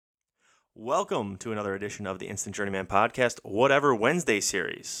Welcome to another edition of the Instant Journeyman Podcast, Whatever Wednesday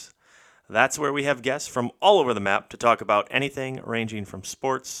series. That's where we have guests from all over the map to talk about anything ranging from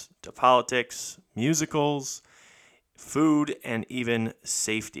sports to politics, musicals, food, and even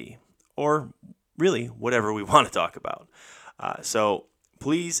safety, or really whatever we want to talk about. So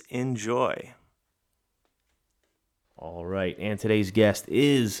please enjoy. All right, and today's guest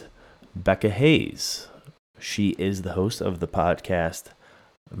is Becka Hays. She is the host of the podcast,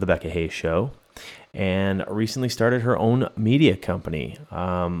 The Becka Hays Show, and recently started her own media company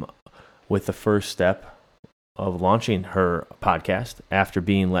with the first step of launching her podcast after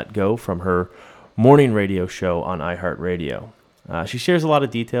being let go from her morning radio show on iHeart. She shares a lot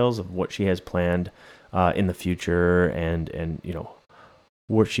of details of what she has planned in the future and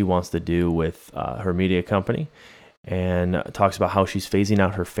what she wants to do with her media company, and talks about how she's phasing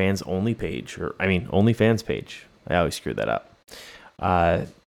out her fans-only page, OnlyFans page. I always screw that up.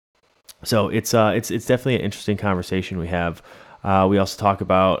 So it's definitely an interesting conversation we have. We also talk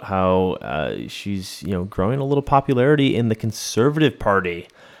about how she's growing a little popularity in the conservative party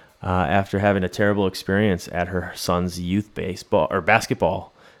after having a terrible experience at her son's youth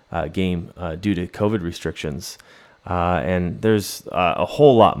basketball game due to COVID restrictions. And there's a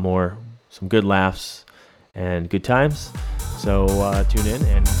whole lot more, some good laughs and good times. So tune in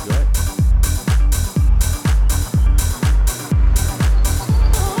and enjoy.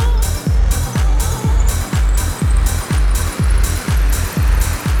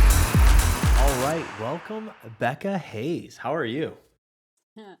 Welcome, Becka Hays. How are you?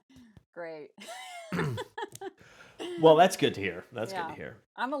 Great. Well, that's good to hear. Good to hear.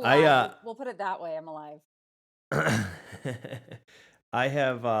 I'm alive. We'll put it that way. I'm alive. I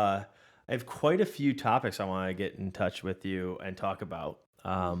have quite a few topics I want to get in touch with you and talk about.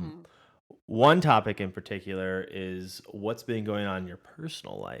 One topic in particular is what's been going on in your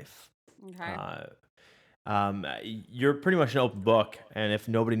personal life. Okay. You're pretty much an open book, and if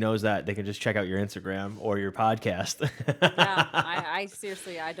nobody knows that, they can just check out your Instagram or your podcast. Yeah, I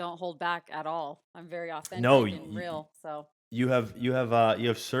seriously, I don't hold back at all. I'm very authentic and real. So you have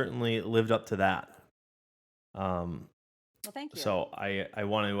certainly lived up to that. Well, thank you. So I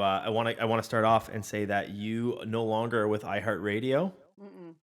want to start off and say that you no longer are with iHeart.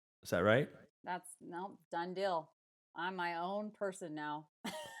 Is that right? That's done deal. I'm my own person now.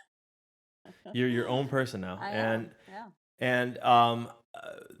 You're your own person now. I am. Yeah. And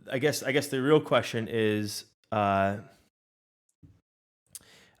I guess the real question is you can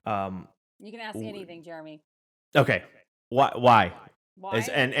ask anything, Jeremy. Okay. Why? Why?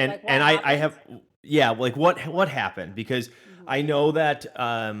 I have what happened? Because I know that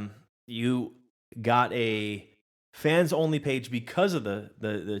you got a fans only page because of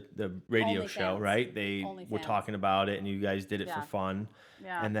the radio show, right? They were talking about it and you guys did it for fun.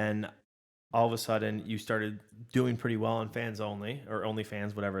 Yeah. And then all of a sudden you started doing pretty well on fans only or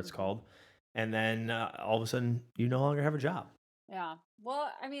OnlyFans, whatever it's called. And then all of a sudden you no longer have a job. Yeah.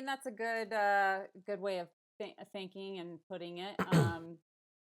 Well, I mean, that's a good way of thinking and putting it.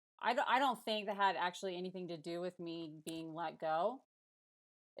 I don't think that had actually anything to do with me being let go.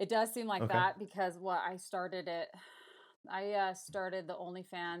 It does seem like that because I started the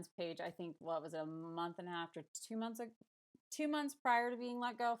OnlyFans page, I think, was a month and a half to 2 months 2 months prior to being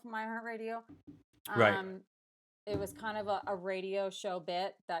let go from iHeartRadio. Right. It was kind of a radio show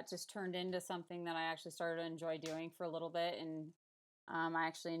bit that just turned into something that I actually started to enjoy doing for a little bit. And I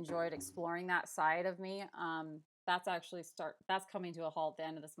actually enjoyed exploring that side of me. That's coming to a halt at the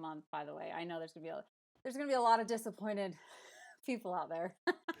end of this month, by the way. I know there's gonna be a lot of disappointed people out there.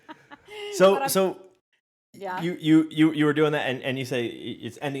 Yeah. You were doing that and you say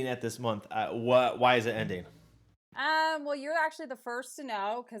it's ending at this month. Why is it ending? Well, you're actually the first to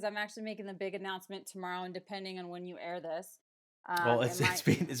know because I'm actually making the big announcement tomorrow, and depending on when you air this. Well,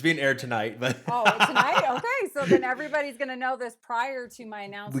 it's being aired tonight, but tonight? Okay, so then everybody's gonna know this prior to my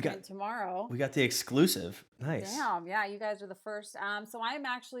announcement tomorrow. We got the exclusive. Nice. Damn, yeah, you guys are the first. So I am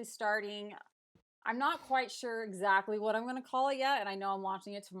actually starting. I'm not quite sure exactly what I'm gonna call it yet, and I know I'm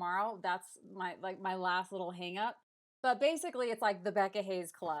launching it tomorrow. That's my last little hang up. But basically, it's like the Becka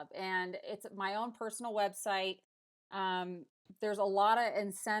Hays Club, and it's my own personal website. There's a lot of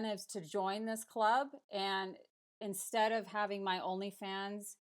incentives to join this club, and instead of having my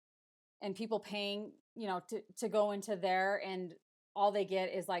OnlyFans and people paying, to go into there and all they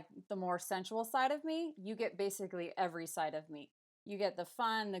get is like the more sensual side of me, you get basically every side of me. You get the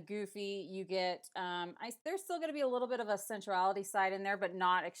fun, the goofy, you get, there's still going to be a little bit of a sensuality side in there, but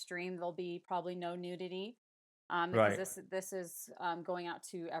not extreme. There'll be probably no nudity. Because this is going out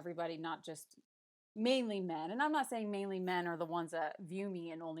to everybody, not just mainly men. And I'm not saying mainly men are the ones that view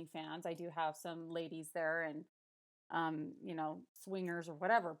me in OnlyFans. I do have some ladies there and swingers or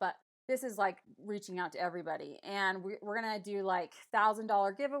whatever, but this is like reaching out to everybody. And we're gonna do like $1,000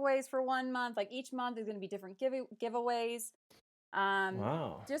 giveaways for 1 month. Like each month is gonna be different giveaways.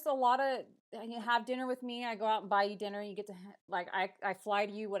 Wow. Just a lot of, you have dinner with me. I go out and buy you dinner. You get to like, I fly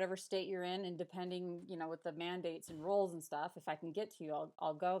to you, whatever state you're in. And depending, with the mandates and rules and stuff, if I can get to you,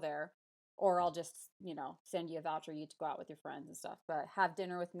 I'll go there, or I'll just, send you a voucher you to go out with your friends and stuff, but have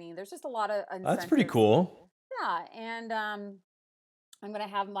dinner with me. There's just a lot of That's pretty incentives. cool. Yeah. And, I'm going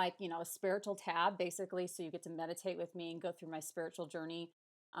to have like, a spiritual tab basically. So you get to meditate with me and go through my spiritual journey.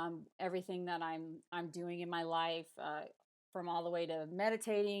 Everything that I'm doing in my life, from all the way to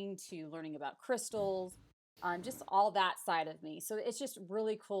meditating to learning about crystals, just all that side of me. So it's just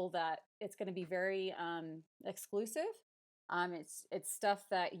really cool that it's going to be very exclusive. It's stuff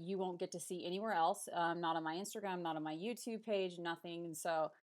that you won't get to see anywhere else. Not on my Instagram, not on my YouTube page, nothing. And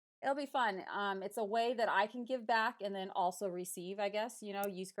so it'll be fun. It's a way that I can give back and then also receive, I guess.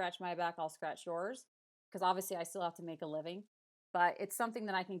 You scratch my back, I'll scratch yours. Because obviously I still have to make a living. But it's something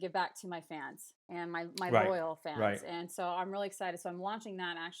that I can give back to my fans and my Right. loyal fans. Right. And so I'm really excited. So I'm launching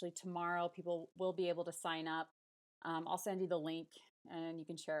that actually tomorrow. People will be able to sign up. I'll send you the link and you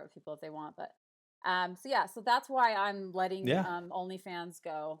can share it with people if they want. But so that's why I'm letting Yeah. OnlyFans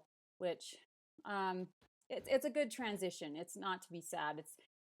go, which it's a good transition. It's not to be sad. It's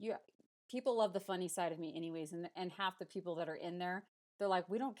you people love the funny side of me anyways, and half the people that are in there, they're like,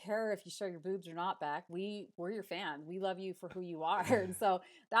 we don't care if you show your boobs or not back. We're your fan. We love you for who you are. And so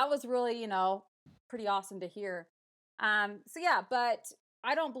that was really, pretty awesome to hear. But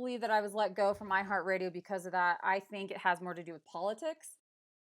I don't believe that I was let go from iHeartRadio because of that. I think it has more to do with politics.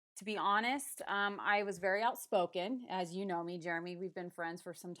 To be honest, I was very outspoken, as you know me, Jeremy. We've been friends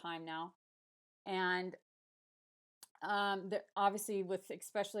for some time now, and obviously, with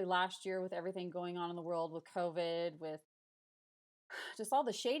especially last year, with everything going on in the world, with COVID, with just all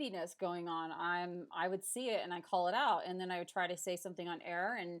the shadiness going on, I would see it and I call it out, and then I would try to say something on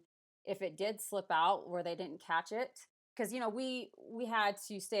air, and if it did slip out where they didn't catch it, because we had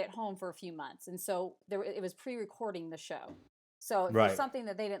to stay at home for a few months, and so it was pre-recording the show. So if there's Right. something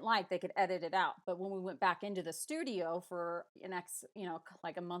that they didn't like, they could edit it out. But when we went back into the studio for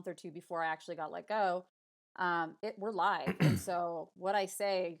like a month or two before I actually got let go, we're live, and so what I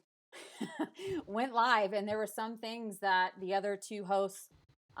say went live, and there were some things that the other two hosts,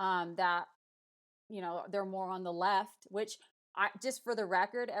 that they're more on the left, which I just, for the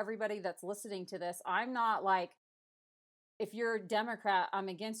record, everybody that's listening to this, I'm not like, if you're a Democrat, I'm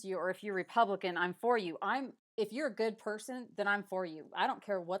against you, or if you're Republican, I'm for you. If you're a good person, then I'm for you. I don't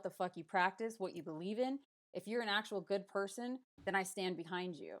care what the fuck you practice, what you believe in. If you're an actual good person, then I stand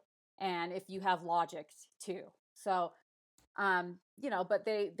behind you. And if you have logic too. So but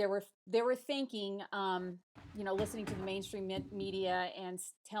they were thinking, listening to the mainstream media and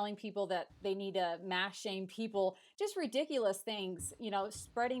telling people that they need to mass shame people, just ridiculous things,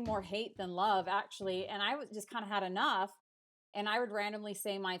 spreading more hate than love, actually. And I was just kind of had enough, and I would randomly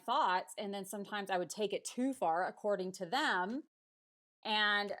say my thoughts, and then sometimes I would take it too far according to them,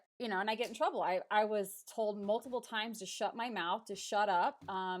 and and I get in trouble. I was told multiple times to shut my mouth, to shut up.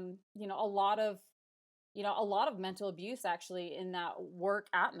 A lot of mental abuse actually in that work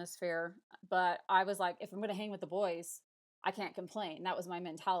atmosphere. But I was like, if I'm going to hang with the boys, I can't complain. That was my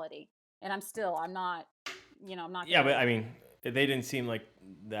mentality. And I'm not, I'm not. Yeah, but I mean, they didn't seem like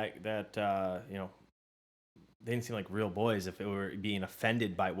that they didn't seem like real boys if they were being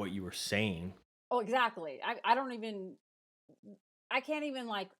offended by what you were saying. Oh, exactly. I can't even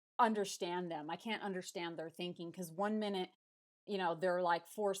like understand them. I can't understand their thinking, because 1 minute, they're like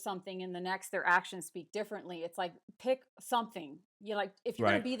for something, and the next their actions speak differently. It's like, pick something. Like, if you're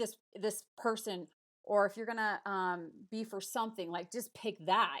Right. gonna be this person, or if you're gonna be for something, like, just pick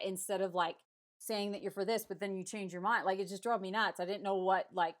that, instead of like saying that you're for this but then you change your mind. Like, it just drove me nuts. I didn't know what,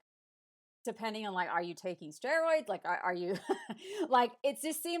 like, depending on, like, are you taking steroids, like, are you like, it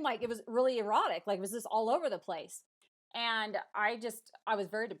just seemed like it was really erotic, like it was just all over the place. And I was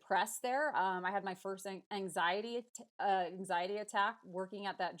very depressed there. I had my first anxiety attack working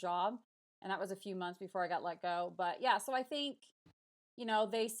at that job, and that was a few months before I got let go. But yeah, so I think,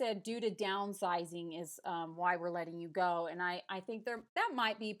 they said due to downsizing is why we're letting you go. And I think that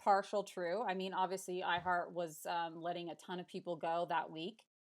might be partial true. I mean, obviously iHeart was letting a ton of people go that week.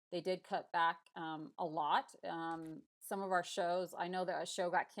 They did cut back a lot. Some of our shows, I know that a show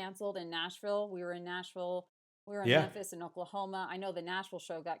got canceled in Nashville. We were in Nashville. We were in Yeah. Memphis and Oklahoma. I know the Nashville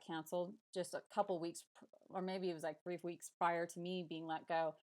show got canceled just a couple weeks, or maybe it was like 3 weeks prior to me being let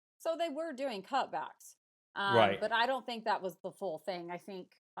go. So they were doing cutbacks. Right. But I don't think that was the full thing. I think,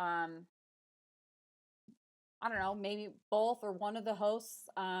 I don't know, maybe both or one of the hosts,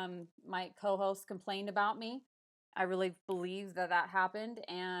 my co-host complained about me. I really believe that that happened,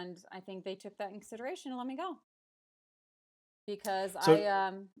 and I think they took that in consideration and let me go because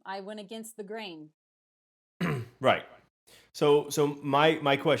So I went against the grain. right. So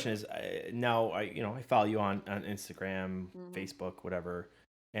my question is now I follow you on Instagram, Hmm. Facebook, whatever,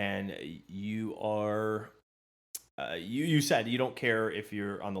 and you are you said you don't care if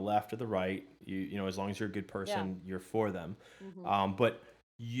you're on the left or the right. You know, as long as you're a good Yeah. person, you're for them. Hmm. But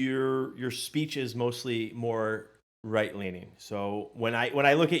your speech is mostly more right leaning. So when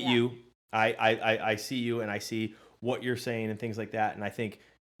I look at Yeah. you, I see you and I see what you're saying and things like that, and I think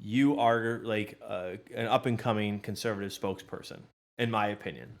you are like an up and coming conservative spokesperson, in my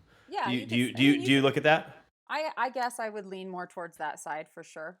opinion. Yeah. Do you You do could. you I do mean, you, you do you could. look at that? I guess I would lean more towards that side for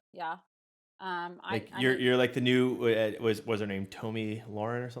sure. Yeah. Like I you're mean, you're like the new was her name Tommy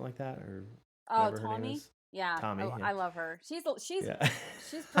Lauren or something like that or oh, whatever her name Tommy. is. Yeah, Tommy, yeah. I love her. Yeah.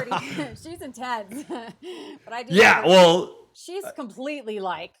 She's pretty. She's intense, but I do love Yeah, her. well, She's completely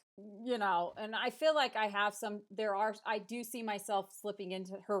like, and I feel like I have some. I do see myself slipping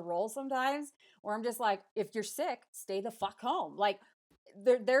into her role sometimes, where I'm just like, if you're sick, stay the fuck home. Like,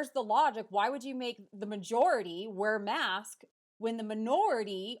 there's the logic. Why would you make the majority wear mask when the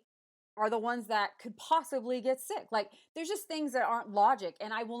minority are the ones that could possibly get sick? Like, there's just things that aren't logic,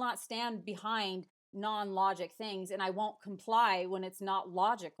 and I will not stand behind non-logic things, and I won't comply when it's not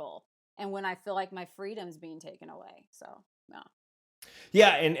logical and when I feel like my freedom's being taken away. So, yeah.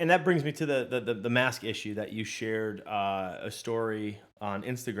 yeah, and that brings me to the mask issue that you shared a story on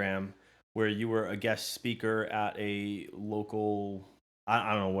Instagram where you were a guest speaker at a local.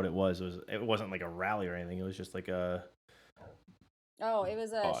 I don't know what it was. It wasn't like a rally or anything. It was just like a. Oh, it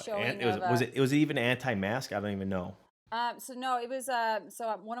was a And showing it was of was a. it even anti-mask? I don't even know. So no, it was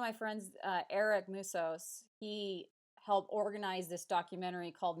one of my friends, Eric Musos. He helped organize this documentary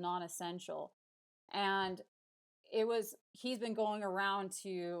called Non-Essential, and he's been going around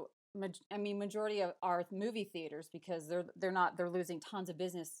to majority of our movie theaters because they're losing tons of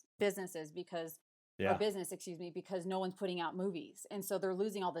businesses because or Yeah. business, excuse me, because no one's putting out movies, and so they're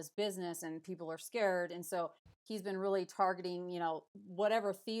losing all this business and people are scared, and so he's been really targeting,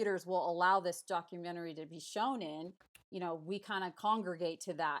 whatever theaters will allow this documentary to be shown in. We kind of congregate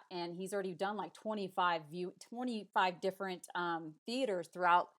to that, and he's already done like 25 different theaters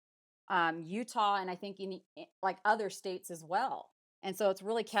throughout Utah, and I think like other states as well. And so it's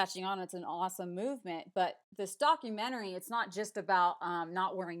really catching on. It's an awesome movement. But this documentary, it's not just about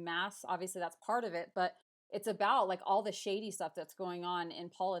not wearing masks. Obviously, that's part of it, but it's about like all the shady stuff that's going on in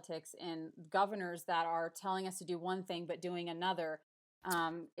politics and governors that are telling us to do one thing but doing another.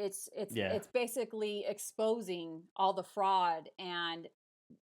 Yeah. It's basically exposing all the fraud and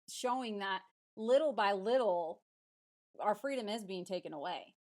showing that little by little our freedom is being taken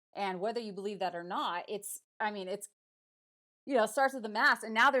away. And whether you believe that or not, it's starts with the mask,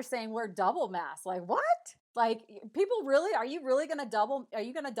 and now they're saying we're double mask. Like, what? Like, people really, are you gonna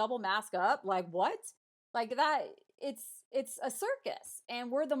double mask up? Like, what? Like that, it's a circus,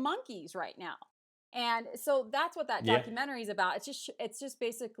 and we're the monkeys right now. And so that's what that Yeah. documentary is about. It's just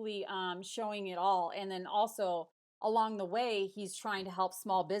basically showing it all, and then also along the way he's trying to help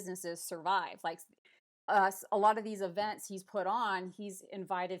small businesses survive. Like, a lot of these events he's put on, he's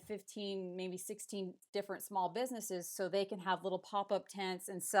invited 15, maybe 16 different small businesses so they can have little pop-up tents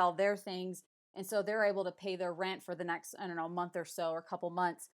and sell their things. And so they're able to pay their rent for the next, I don't know, month or so or a couple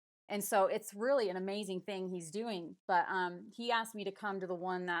months. And so it's really an amazing thing he's doing. But he asked me to come to the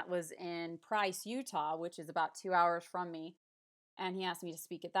one that was in Price, Utah, which is about 2 hours from me. And he asked me to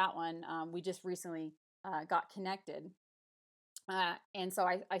speak at that one. We just recently got connected, and so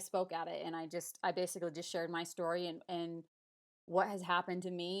I spoke at it, and I basically just shared my story and what has happened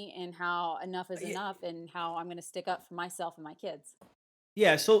to me and how enough is Yeah. enough and how I'm going to stick up for myself and my kids.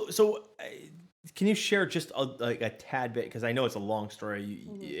 Yeah. So can you share just like a tad bit because I know it's a long story.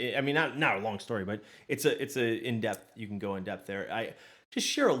 Hmm. I mean, not a long story, but it's a in depth. You can go in depth there. I just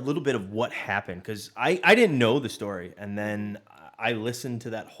share a little bit of what happened because I didn't know the story, and Hmm. then I listened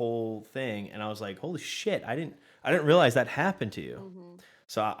to that whole thing, and I was like, holy shit! I didn't realize that happened to you. Hmm.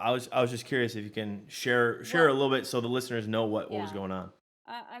 So I was just curious if you can share a Well, little bit so the listeners know what was yeah. going on.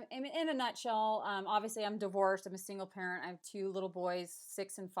 In a nutshell, obviously I'm divorced. I'm a single parent. I have two little boys,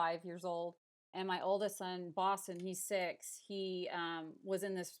 6 and 5 years old. And my oldest son, Boston, he's 6. He was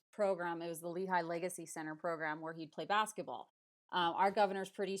in this program. It was the Lehigh Legacy Center program where he'd play basketball. Our governor's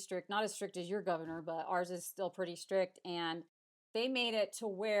pretty strict, not as strict as your governor, but ours is still pretty strict. And they made it to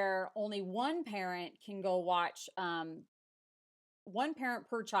where only one parent can go watch, one parent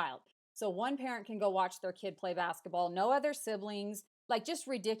per child. So one parent can go watch their kid play basketball, no other siblings, like just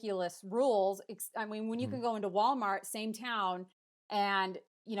ridiculous rules. I mean, when you Mhm. can go into Walmart, same town, and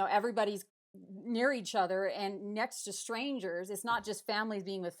everybody's near each other and next to strangers. It's not just families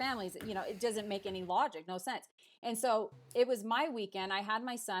being with families. It doesn't make any logic, no sense. And so it was my weekend. I had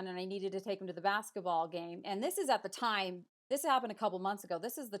my son and I needed to take him to the basketball game. And this is at the time, this happened a couple months ago.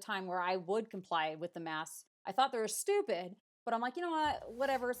 This is the time where I would comply with the masks. I thought they were stupid, but I'm like, you know what,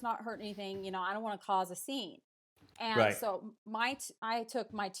 whatever, it's not hurting anything. I don't want to cause a scene. And Right. so I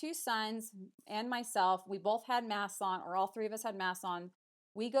took my two sons and myself. We both had masks on, or all three of us had masks on.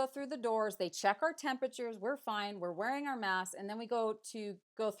 We go through the doors. They check our temperatures. We're fine. We're wearing our masks. And then we go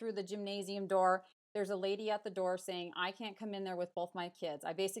through the gymnasium door. There's a lady at the door saying, I can't come in there with both my kids.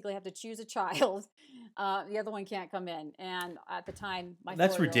 I basically have to choose a child. The other one can't come in. And at the time, my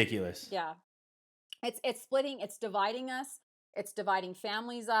That's 4-year-old, ridiculous. yeah, it's splitting, it's dividing us, it's dividing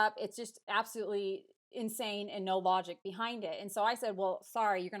families up. It's just absolutely insane and no logic behind it. And so I said, well,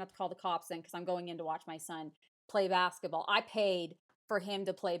 sorry, you're gonna have to call the cops then, because I'm going in to watch my son play basketball. I paid for him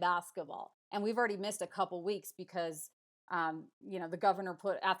to play basketball, and we've already missed a couple weeks because the governor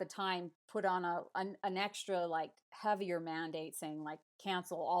put on an extra, like, heavier mandate saying, like,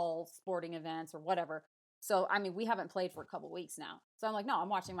 cancel all sporting events or whatever. So, I mean, we haven't played for a couple weeks now. So I'm like, no, I'm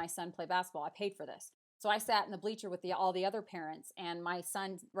watching my son play basketball. I paid for this. So I sat in the bleacher with all the other parents, and my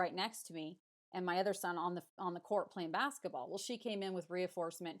son right next to me, and my other son on the court playing basketball. Well, she came in with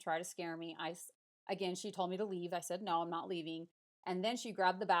reinforcement, tried to scare me. Again, she told me to leave. I said, no, I'm not leaving. And then she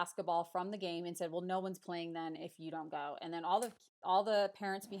grabbed the basketball from the game and said, well, no one's playing then if you don't go. And then all the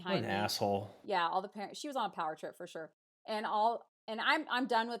parents What behind an me, asshole. yeah, all the parents, she was on a power trip for sure. And I'm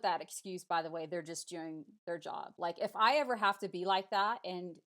done with that excuse, by the way. They're just doing their job. Like, if I ever have to be like that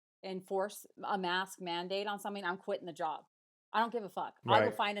and enforce a mask mandate on something, I'm quitting the job. I don't give a fuck. I will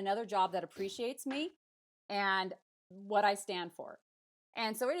Right. find another job that appreciates me and what I stand for.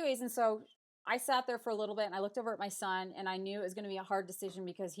 And so anyways, and so I sat there for a little bit and I looked over at my son, and I knew it was going to be a hard decision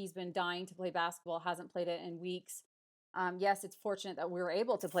because he's been dying to play basketball, hasn't played it in weeks. Yes, it's fortunate that we were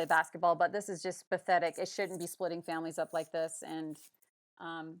able to play basketball, but this is just pathetic. It shouldn't be splitting families up like this. And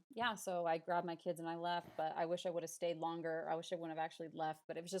yeah, so I grabbed my kids and I left, but I wish I would have stayed longer. I wish I wouldn't have actually left,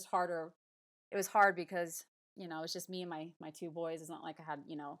 but it was just harder. It was hard because, it's just me and my two boys. It's not like I had,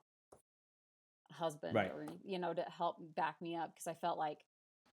 a husband Right. or, to help back me up, because I felt like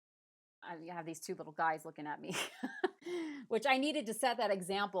I have these two little guys looking at me, which I needed to set that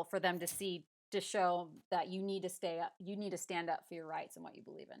example for them to see, to show that you need to stay up, you need to stand up for your rights and what you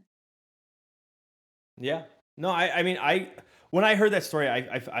believe in. Yeah. No, I mean, when I heard that story,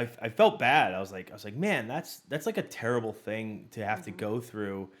 I felt bad. I was like, man, that's like a terrible thing to have to Mm-hmm. go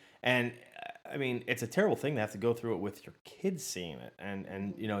through. And I mean, it's a terrible thing to have to go through it with your kids seeing it. And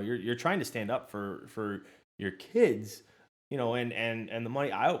Mm-hmm. you're trying to stand up for your kids, and the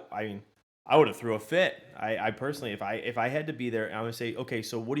money. I mean, I would have threw a fit. I personally, if I had to be there, I would say, okay,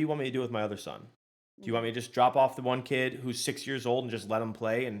 so what do you want me to do with my other son? Do you want Mm-hmm. me to just drop off the one kid who's 6 years old and just let him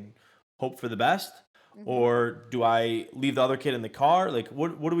play and hope for the best? Mm-hmm. Or do I leave the other kid in the car? Like,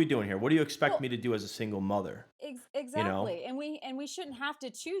 what are we doing here? What do you expect Well, me to do as a single mother? You know? exactly. And we shouldn't have to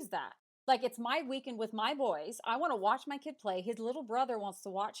choose that. Like, it's my weekend with my boys. I want to watch my kid play. His little brother wants to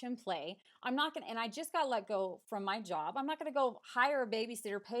watch him play. I'm not going to, and I just got let go from my job. I'm not going to go hire a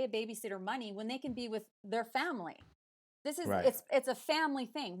babysitter, pay a babysitter money when they can be with their family. This is Right. it's a family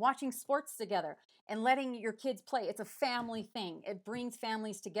thing. Watching sports together and letting your kids play, it's a family thing. It brings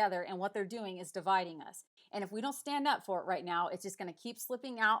families together, and what they're doing is dividing us. And if we don't stand up for it right now, it's just going to keep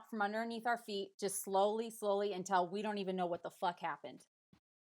slipping out from underneath our feet, just slowly until we don't even know what the fuck happened.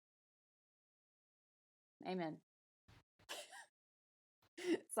 Amen.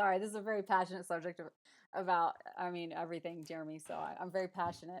 Sorry, this is a very passionate subject about, I mean, everything, Jeremy. So I'm very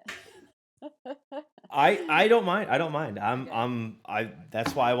passionate. I don't mind. I don't mind. Okay. I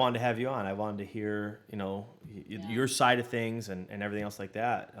that's why I wanted to have you on. I wanted to hear, Yeah. your side of things and everything else like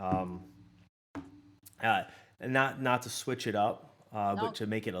that. Uh, and not to switch it up, but No, to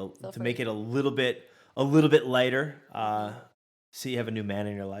make it a feel to make free. it a little bit lighter. Hmm. So you have a new man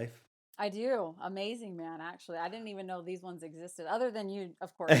in your life. I do. Amazing, man. Actually, I didn't even know these ones existed. Other than you,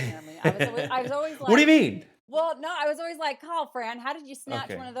 of course, Jeremy. I was always What do you like, mean? well, no, I was always like, call Fran. How did you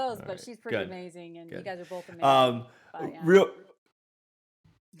snatch Okay. one of those? All But right. she's pretty Good. amazing, and you Good. guys are both amazing. Um, But yeah, real.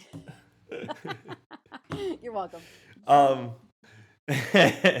 you're welcome. um,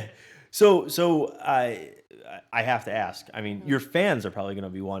 so I have to ask. I mean, Hmm. your fans are probably going to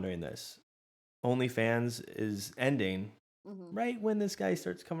be wondering this. OnlyFans is ending. right when this guy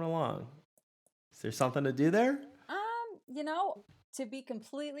starts coming along. Is there something to do there? You know, to be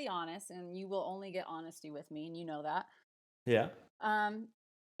completely honest, and you will only get honesty with me, and you know that. Yeah.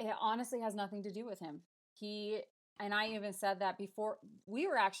 It honestly has nothing to do with him. He and I even said that before we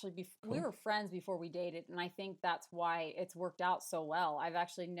were actually we were friends before we dated, and I think that's why it's worked out so well. I've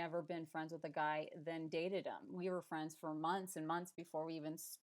actually never been friends with a guy then dated him. We were friends for months and months before we even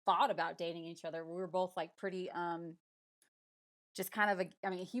thought about dating each other. We were both like pretty just kind of I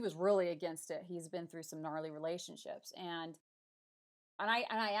mean, he was really against it. He's been through some gnarly relationships, and I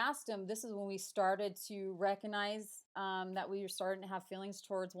asked him, this is when we started to recognize that we were starting to have feelings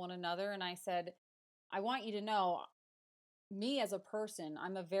towards one another. And I said, I want you to know, me as a person,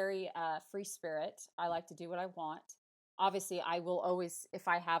 I'm a very free spirit. I like to do what I want. Obviously, I will always, if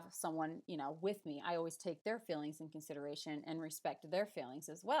I have someone, with me, I always take their feelings in consideration and respect their feelings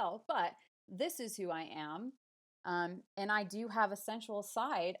as well. But this is who I am. And I do have a sensual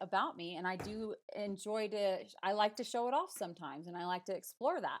side about me, and I do I like to show it off sometimes, and I like to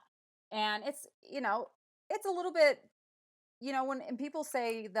explore that. And it's a little bit, when people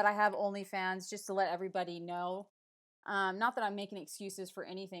say that I have OnlyFans, just to let everybody know, not that I'm making excuses for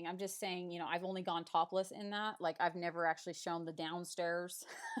anything. I'm just saying, I've only gone topless in that. Like, I've never actually shown the downstairs.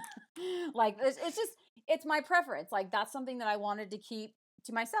 Like, it's my preference. Like, that's something that I wanted to keep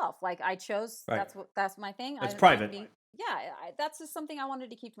to myself. Like, I chose, Right. that's my thing. It's I didn't mind private. being, yeah, that's just something I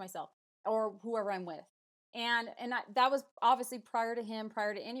wanted to keep to myself or whoever I'm with. That was obviously prior to him,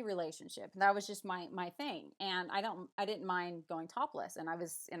 prior to any relationship. That was just my thing. And I didn't mind going topless. And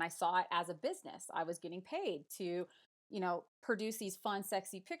I saw it as a business. I was getting paid to produce these fun,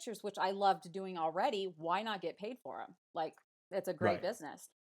 sexy pictures, which I loved doing already. Why not get paid for them? Like, it's a great Right. business.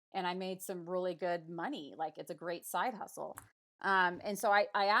 And I made some really good money. Like, it's a great side hustle. And so I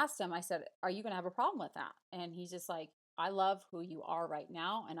asked him, I said, are you going to have a problem with that? And he's just like, I love who you are right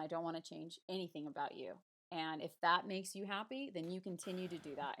now, and I don't want to change anything about you. And if that makes you happy, then you continue to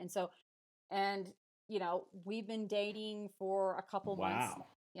do that. And we've been dating for a couple months. Wow.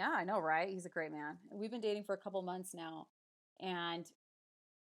 Yeah, I know, right? He's a great man. We've been dating for a couple months now, and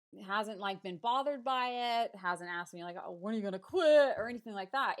hasn't like been bothered by it, hasn't asked me like, oh, when are you going to quit or anything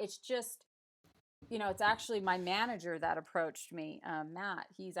like that. It's just, it's actually my manager that approached me, Matt.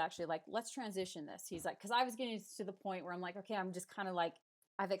 He's actually like, let's transition this. He's like, because I was getting to the point where I'm like, okay, I'm just kind of like,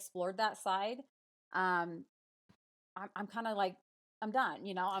 I've explored that side. Um, I'm kind of like, I'm done. I'm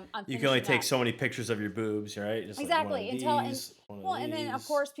You can only finishing take up. so many pictures of your boobs, right? Just like one of Exactly. these, one of Well, and then of these.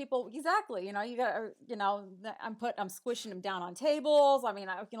 course people, exactly, you got to, I'm squishing them down on tables. I mean,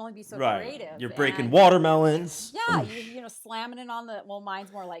 I can only be so Right. creative. You're breaking And watermelons. yeah, slamming it on well,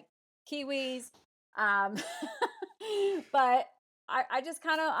 mine's more like kiwis. Um, but I just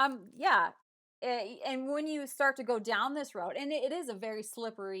kind of, yeah. And when you start to go down this road, and it is a very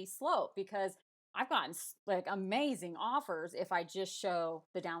slippery slope, because I've gotten like amazing offers if I just show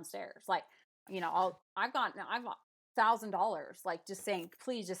the downstairs. Like, I've $1,000, like, just saying,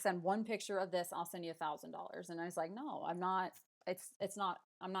 please just send one picture of this. I'll send you $1,000. And I was like, no, I'm not. It's not.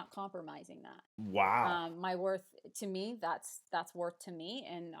 I'm not compromising that. Wow. My worth to me, that's worth to me,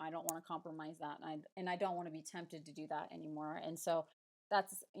 and I don't want to compromise that. And I don't want to be tempted to do that anymore. And so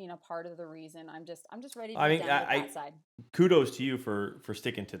that's part of the reason I'm just ready to I be mean, done with that side. kudos to you for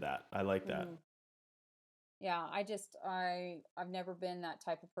sticking to that. I like that. Mm-hmm. Yeah, I've never been that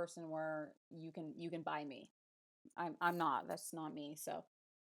type of person where you can buy me. I'm not. That's not me. So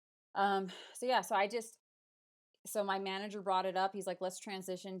yeah, so my manager brought it up. He's like, let's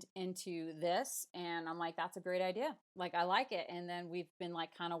transition into this. And I'm like, that's a great idea. Like, I like it. And then we've been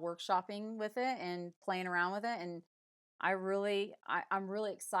like kind of workshopping with it and playing around with it. And I'm really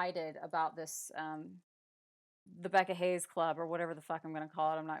excited about this, the Becka Hays Club, or whatever the fuck I'm going to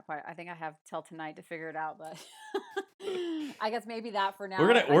call it. I'm not quite, I think I have till tonight to figure it out, but I guess maybe that for now.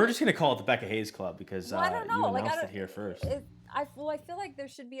 We're just gonna call it the Becka Hays Club because Well, I don't you know. Like, announced it here first. I feel like there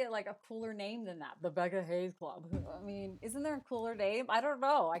should be a cooler name than that. The Becka Hays Club. I mean, isn't there a cooler name? I don't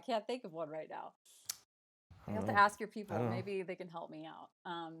know. I can't think of one right now. I You don't have to know. ask your I people. don't know. Maybe they can help me out.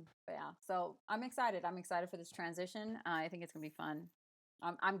 But yeah, so I'm excited. I'm excited for this transition. I think it's gonna be fun.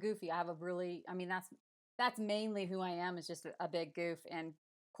 I'm goofy. I have a really. I mean, that's mainly who I am. Is just a big goof and I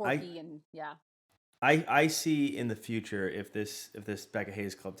quirky, and yeah. I see in the future, if this Becka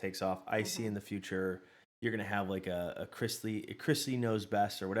Hays Club takes off, I see Mm-hmm. in the future you're gonna have like a Chrisley Knows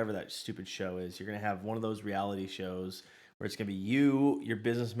Best or whatever that stupid show is. You're gonna have one of those reality shows where it's gonna be you, your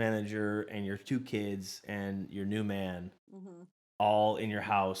business manager, and your two kids and your new man Mm-hmm. all in your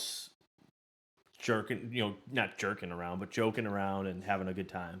house jerking, not jerking around, but joking around and having a good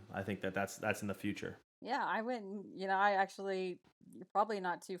time. I think that's in the future. Yeah, I went, I actually, you're probably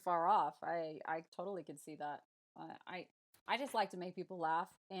not too far off. I totally could see that. I just like to make people laugh,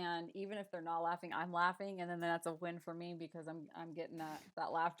 and even if they're not laughing, I'm laughing, and then that's a win for me because I'm getting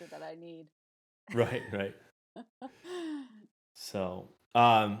that laughter that I need. Right, right. So,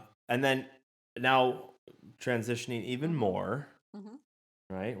 and then now transitioning even Mm-hmm. more,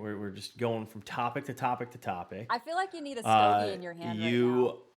 Mm-hmm. right? We're just going from topic to topic to topic. I feel like you need a stogie in your hand right now.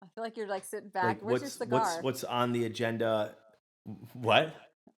 You I feel like you're like sitting back. like Where's your what's cigar? what's on the agenda? What?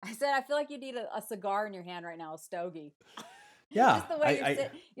 I said I feel like you need a cigar in your hand right now, a stogie. Yeah, Just the way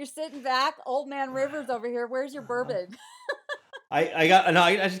you're sitting back, old man Rivers over here. Where's your bourbon? I got no.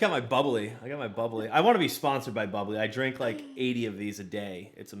 I just got my bubbly. I got my bubbly. I want to be sponsored by bubbly. I drink like 80 of these a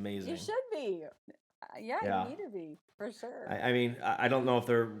day. It's You amazing. should be. Yeah, you Yeah. need to be for sure. I mean, I don't know if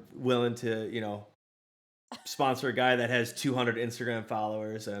they're willing to, sponsor a guy that has 200 Instagram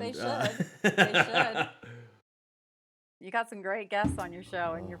followers They and should. They should. You got some great guests on your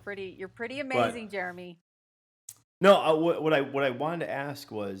show, and you're pretty amazing, but Jeremy. no, what I wanted to ask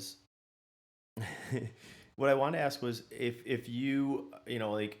was what I wanted to ask was if you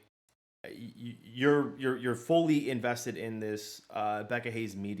like you're fully invested in this Becka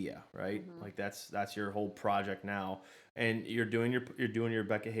Hays Media, right? Mm-hmm. Like that's your whole project now, and you're doing your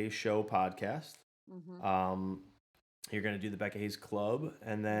Becka Hays Show podcast. Mm-hmm. Um, you're gonna do the Becka Hays Club,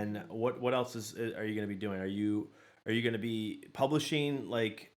 and then Mm-hmm. what else are you gonna be doing? Are you gonna be publishing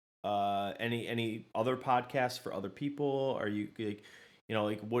like any other podcasts for other people? Are you like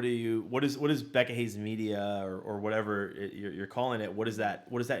like what is Becka Hays Media or whatever you're calling it? Mm-hmm. What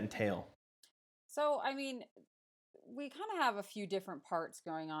does that entail? So, I mean, we kind of have a few different parts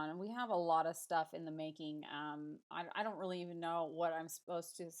going on, and we have a lot of stuff in the making. I don't really even know what I'm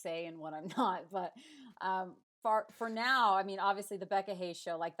supposed to say and what I'm not, but um, for now, I mean, obviously the Becka Hays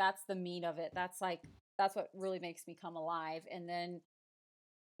Show, like that's the meat of it. That's what really makes me come alive. And then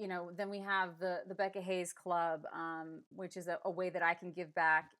then we have the Becka Hays Club, which is a way that I can give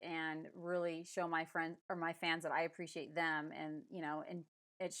back and really show my friends or my fans that I appreciate them, and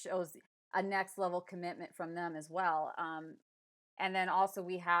it shows a next level commitment from them as well. And then also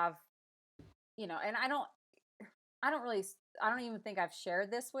we have, and I don't really, I don't even think I've shared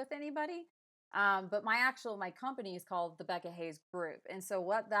this with anybody. But my company is called the Becka Hays Group. And so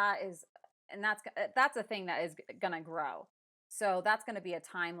what that is, and that's a thing that is going to grow. So that's going to be a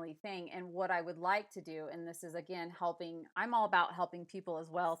timely thing. And what I would like to do, and this is again, I'm all about helping people as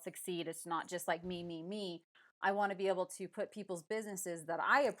well succeed. It's not just like me, me, me. I want to be able to put people's businesses that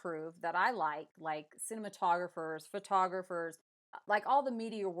I approve, that I like cinematographers, photographers, like all the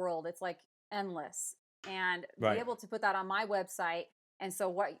media world. It's like endless, and be Right. able to put that on my website. And so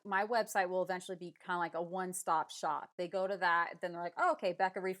what my website will eventually be kind of like a one-stop shop. They go to that, then they're like, oh, okay,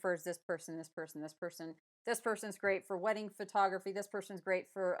 Becka refers this person, this person, this person. This person's great for wedding photography. This person's great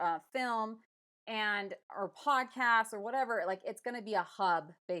for film and or podcasts or whatever. Like it's going to be a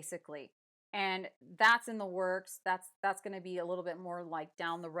hub basically, and that's in the works. That's going to be a little bit more like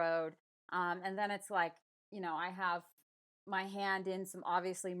down the road. And then it's like I have my hand in some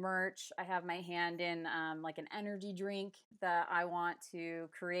obviously merch. I have my hand in like an energy drink that I want to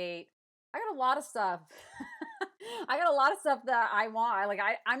create. I got a lot of stuff. I got a lot of stuff that I want.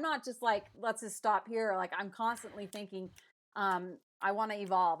 I'm not just like, let's just stop here. Like I'm constantly thinking, I want to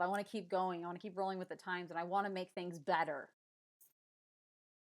evolve. I want to keep going. I want to keep rolling with the times, and I want to make things better.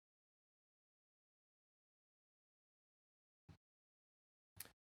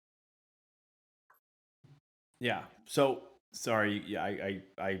 Yeah. So sorry. Yeah.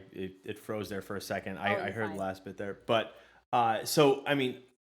 It froze there for a second. Oh, I you're heard the fine. last bit there, but so I mean,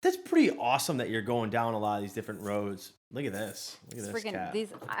 that's pretty awesome that you're going down a lot of these different roads. Look at this. Look at It's this freaking cat. these.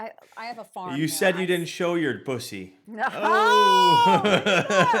 I have a farm You here. said you didn't show your pussy. No, Oh. look at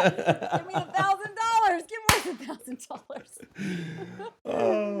that! Give me $1,000. Give me $1,000.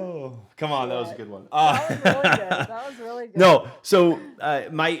 Oh, come on, that was a Shit. good one. That was really good. That was really good. No, so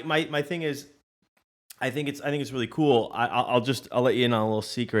my thing is, I think it's really cool. I'll let you in on a little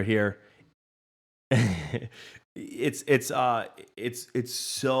secret here. It's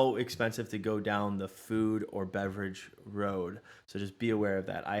so expensive to go down the food or beverage road. So just be aware of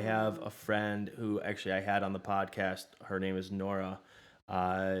that. I have a friend who actually I had on the podcast. Her name is Nora.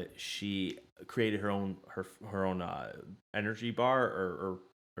 She created her own energy bar or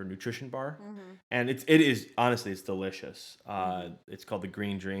nutrition bar, Mm-hmm. and it is honestly it's delicious. Mm-hmm. It's called the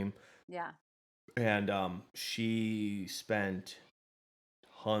Green Dream, Yeah. and she spent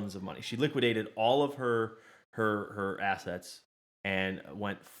tons of money. She liquidated all of her assets and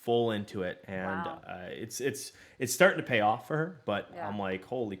went full into it, and Wow. it's starting to pay off for her. But Yeah. I'm like,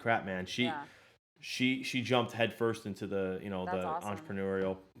 holy crap, man! She Yeah. she jumped headfirst into the That's the awesome.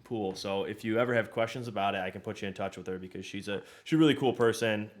 entrepreneurial pool. So if you ever have questions about it, I can put you in touch with her because she's a really cool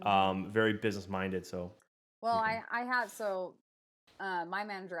person, very business minded. So Well, you can. I have so my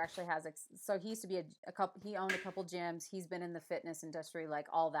manager actually has so he used to be a couple, he owned a couple gyms, he's been in the fitness industry, like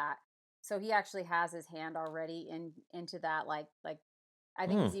all that, so he actually has his hand already into that, like I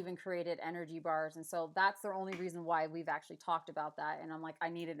think he's even created energy bars, and so that's the only reason why we've actually talked about that, and I'm like, I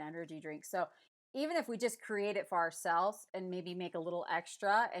need an energy drink. So even if we just create it for ourselves and maybe make a little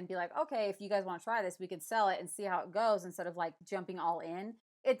extra and be like, okay, if you guys want to try this, we can sell it and see how it goes instead of like jumping all in.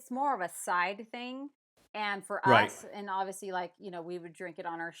 It's more of a side thing. And for Right. us, and obviously, like, we would drink it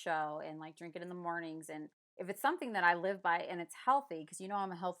on our show and like drink it in the mornings. And if it's something that I live by and it's healthy, because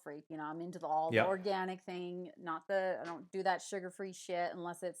I'm a health freak, I'm into all the Yep. organic thing, I don't do that sugar free shit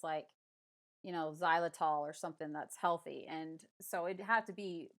unless it's like, xylitol or something that's healthy. And so it had to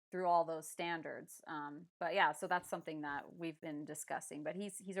be through all those standards. But yeah, so that's something that we've been discussing. But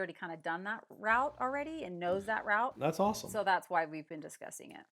he's already kind of done that route already and knows that route. That's awesome. So that's why we've been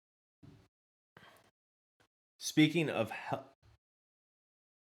discussing it. Speaking of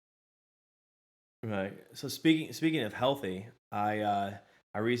right. So speaking of healthy, I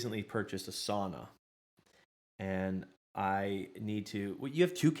recently purchased a sauna, and I need to. What, you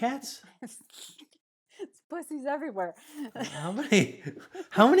have 2 cats? It's pussies everywhere. How many?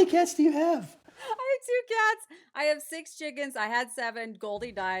 How many cats do you have? I have 2 cats. I have 6 chickens. I had 7.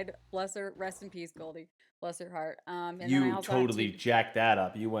 Goldie died. Bless her. Rest in peace, Goldie. Bless her heart. And then I You also have totally 2. jacked that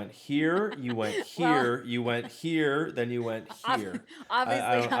up. You went here, you went Well, here, you went here, then you went here. obviously,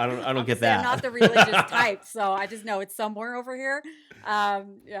 I don't get obviously, I'm that. not the religious type, so I just know it's somewhere over here.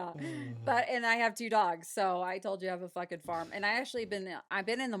 Yeah, and I have 2 dogs, so I told you I have a fucking farm, and I've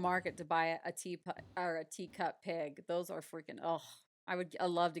been in the market to buy a teacup pig. Those are freaking I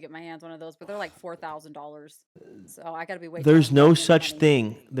love to get my hands on one of those, but they're like $4,000, so I got to be way too There's no investing in such money.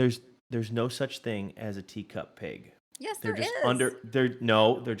 thing. There's no such thing as a teacup pig. Yes, They're there just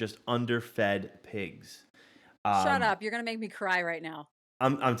is. they're just underfed pigs. Shut Um, up! You're gonna make me cry right now.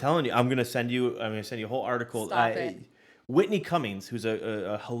 I'm telling you, I'm gonna send you a whole article. Stop it. Whitney Cummings, who's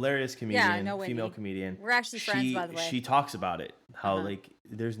a hilarious Yeah, comedian, no, female Whitney. comedian, We're actually friends, by the way. she talks about it. How Uh-huh. like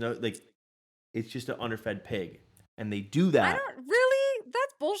there's no like it's just an underfed pig, and they do I that. don't really.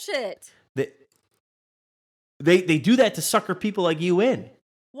 That's bullshit. They they do that to sucker people like you in.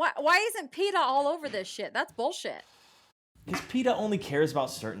 Why isn't PETA all over this shit? That's bullshit. Because PETA only cares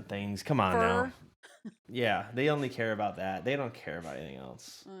about certain things. Come on now. Fur. Yeah, they only care about that. They don't care about anything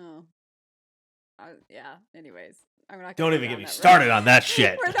else. Oh. Yeah. Anyways, I'm not. Don't Gonna even go get down me that started road. on that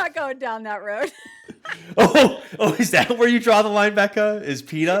shit. We're not going down that road. Oh, is that where you draw the line, Becca? Is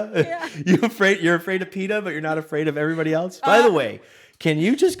PETA? Yeah. You're afraid of PETA, but you're not afraid of everybody else? By the way, can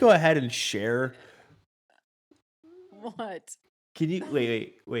you just go ahead and share? What? Can you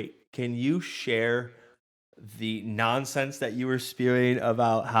wait? Can you share the nonsense that you were spewing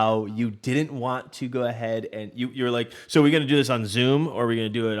about how you didn't want to go ahead and you're like, so we're gonna do this on Zoom or are we gonna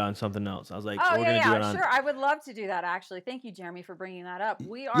do it on something else? I was like, Oh we're gonna do it on sure. I would love to do that. Actually, thank you, Jeremy, for bringing that up.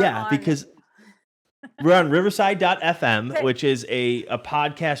 We are yeah, on because we're on riverside.fm, Okay. which is a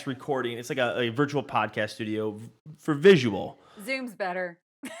podcast recording. It's like a virtual podcast studio for visual. Zoom's better.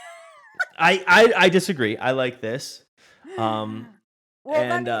 I disagree. I like this. Well,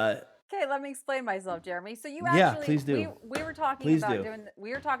 And okay, let me explain myself, Jeremy. So you yeah, actually, please do. we were talking Please about do.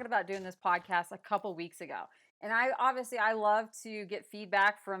 doing this podcast a couple weeks ago, and I love to get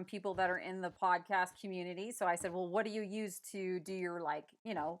feedback from people that are in the podcast community. So I said, well, what do you use to do your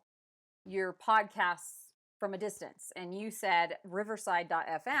your podcasts from a distance? And you said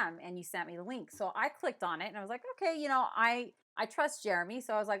riverside.fm, and you sent me the link. So I clicked on it, and I was like, okay, I trust Jeremy,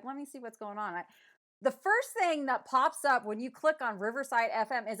 so I was like, let me see what's going on. The first thing that pops up when you click on Riverside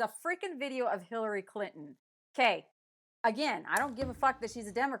FM is a freaking video of Hillary Clinton. Okay, again, I don't give a fuck that she's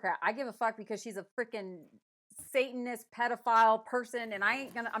a Democrat. I give a fuck because she's a freaking Satanist, pedophile person, and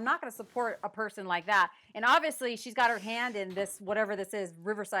I'm not gonna support a person like that. And obviously, she's got her hand in this, whatever this is,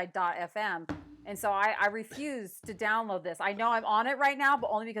 Riverside.fm. And so I refuse to download this. I know I'm on it right now,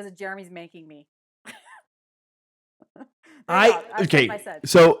 but only because of Jeremy's making me. Okay.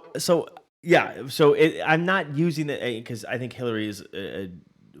 So yeah. So I'm not using it because I think Hillary is a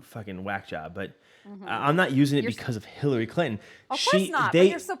fucking whack job, but I'm not using it because of Hillary Clinton. Of course not. But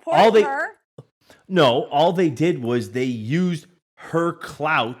you're supporting her. No, all they did was they used her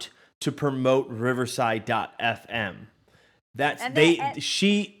clout to promote Riverside.fm.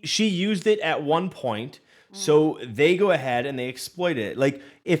 She used it at one point, so they go ahead and they exploit it. Like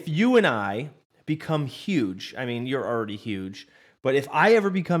if you and I become huge, I mean you're already huge, But if I ever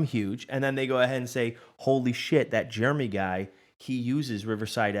become huge and then they go ahead and say, holy shit, that Jeremy guy, he uses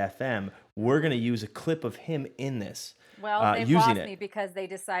Riverside FM. We're going to use a clip of him in this, Well, they've using lost it. me because they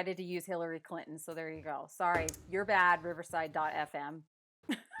decided to use Hillary Clinton. So there you go. Sorry, you're bad, Riverside.fm.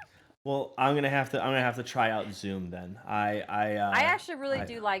 Well, I'm gonna have to try out Zoom then. I actually really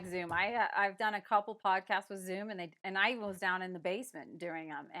do like Zoom. I've done a couple podcasts with Zoom, and I was down in the basement doing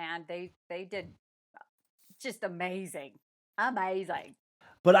them, and they did just amazing.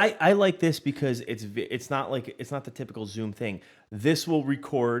 But I like this because it's not the typical Zoom thing. This will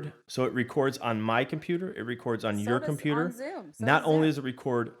record, so it records on my computer, it records on your computer. On Zoom. So Not does only Zoom. does it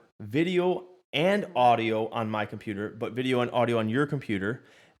record video and audio on my computer, but video and audio on your computer.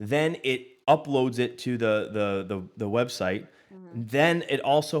 Then it uploads it to the website. Then it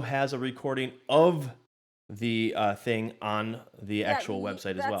also has a recording of the thing on the actual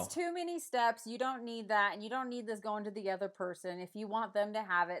website as well. That's too many steps. You don't need that, and you don't need this going to the other person. If you want them to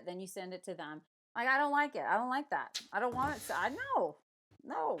have it, then you send it to them. Like, I don't like it. I don't like that. I don't want it. I know.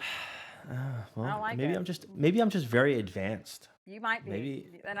 No. Well, I don't like maybe it. I'm just very advanced. You might be.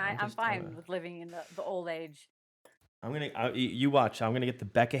 Maybe And I'm fine with living in the old age. You watch. I'm gonna get the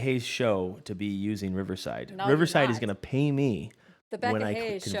Becka Hays Show to be using Riverside. No, Riverside you're is not. gonna pay me The when Becka I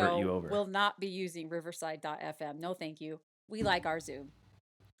Hays convert you Show over. will not be using Riverside.fm. No, thank you. We like our Zoom.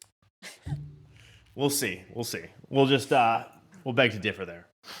 We'll see. We'll just we'll beg to differ there.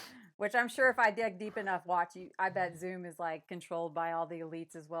 Which I'm sure if I dig deep enough, I bet Zoom is like controlled by all the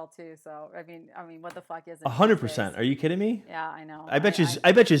elites as well too. So I mean, what the fuck is it? 100%. Are you kidding me? Yeah, I know. I bet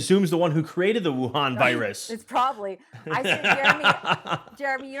you Zoom's the one who created the Wuhan virus. It's probably. I said,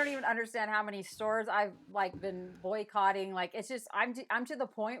 Jeremy, you don't even understand how many stores I've like been boycotting. Like, it's just I'm to the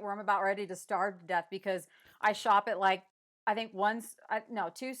point where I'm about ready to starve to death because I shop at like I think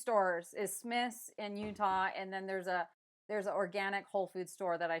two stores is Smith's in Utah, and then there's an organic Whole Food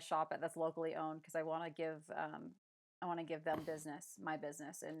store that I shop at that's locally owned because I want to give them my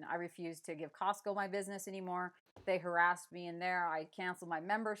business, and I refuse to give Costco my business anymore. They harassed me in there. I canceled my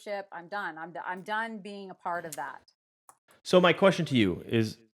membership. I'm done. I'm done being a part of that. So my question to you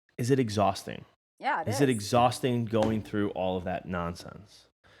is it exhausting? Yeah, it is. Is it exhausting going through all of that nonsense?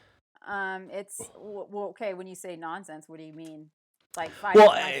 It's okay. When you say nonsense, what do you mean? Like fighting for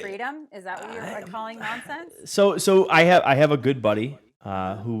my freedom? Is that what you're calling nonsense? So I have a good buddy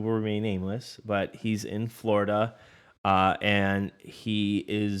who will remain nameless, but he's in Florida, and he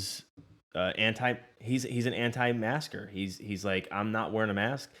is he's an anti-masker. He's like, I'm not wearing a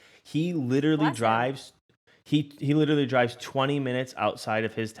mask. He literally drives. He literally drives 20 minutes outside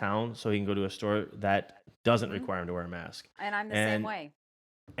of his town so he can go to a store that doesn't require him to wear a mask. And I'm the same way.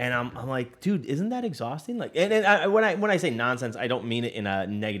 And I'm like, dude, isn't that exhausting? Like, and when I say nonsense, I don't mean it in a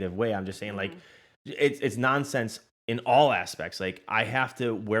negative way. I'm just saying like, it's nonsense in all aspects. Like, I have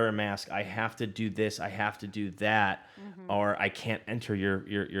to wear a mask. I have to do this. I have to do that, or I can't enter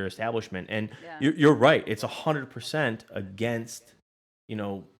your establishment. And you're right. It's 100% against,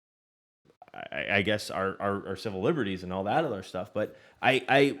 I guess our civil liberties and all that other stuff. But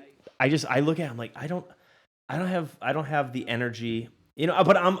I look at it, I'm like, I don't have the energy.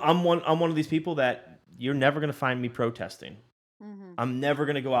 But I'm one of these people that you're never gonna find me protesting. I'm never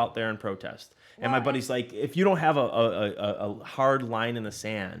gonna go out there and protest. And my buddy's like, if you don't have a hard line in the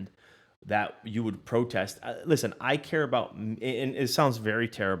sand that you would protest, listen, I care about, and it sounds very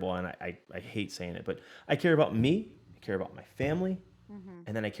terrible, and I hate saying it, but I care about me, I care about my family,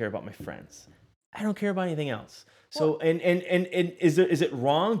 and then I care about my friends. I don't care about anything else. So and is it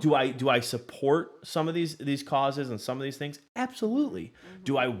wrong? Do I support some of these causes and some of these things? Absolutely.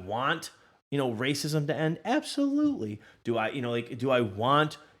 Do I want racism to end? Absolutely. Do I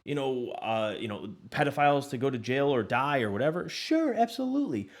want pedophiles to go to jail or die or whatever? Sure,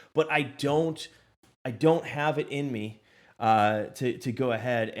 absolutely. But I don't have it in me to go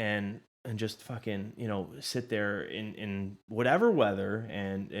ahead and just fucking sit there in whatever weather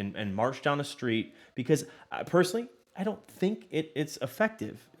and march down the street, because personally I don't think it's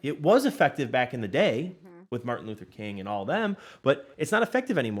effective. It was effective back in the day with Martin Luther King and all them, but it's not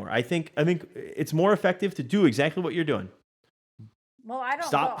effective anymore. I think it's more effective to do exactly what you're doing. Well, I don't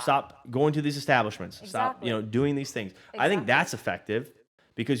stop going to these establishments. Exactly. Stop doing these things. Exactly. I think that's effective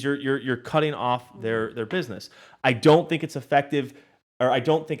because you're cutting off their business. I don't think it's effective, or I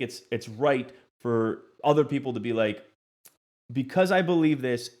don't think it's right for other people to be like, because I believe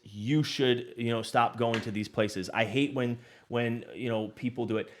this, you should stop going to these places. I hate when people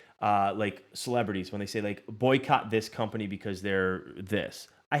do it, like celebrities, when they say like, boycott this company because they're this.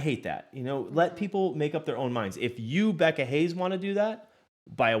 I hate that. Let people make up their own minds. If you, Becka Hays, want to do that,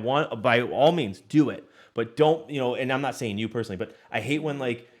 by all means do it, but don't, and I'm not saying you personally, but I hate when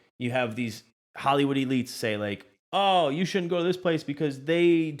like you have these Hollywood elites say like, oh, you shouldn't go to this place because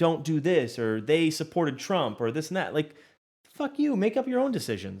they don't do this or they supported Trump or this and that. Like, fuck you, make up your own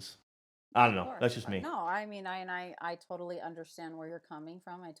decisions. I don't Of know, course. that's just me. No, I mean, I totally understand where you're coming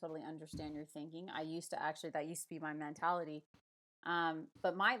from. I totally understand your thinking. I used to actually, that used to be my mentality.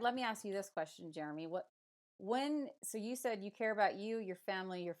 But let me ask you this question, Jeremy. So you said you care about you, your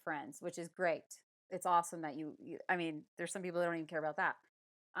family, your friends, which is great. It's awesome that I mean, there's some people that don't even care about that.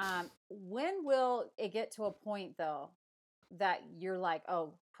 When will it get to a point though that you're like,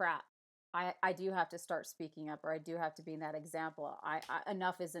 oh crap, I do have to start speaking up, or I do have to be that example.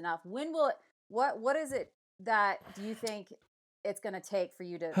 Enough is enough. When will it, what is it that do you think it's going to take for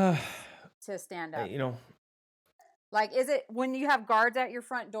you to stand up? You know, Like, is it when you have guards at your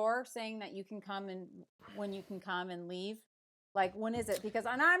front door saying that you can come and when you can come and leave? Like, when is it? Because,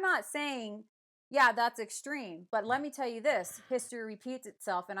 and I'm not saying, yeah, that's extreme, but let me tell you this: history repeats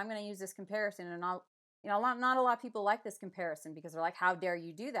itself, and I'm going to use this comparison, and not a lot of people like this comparison because they're like, how dare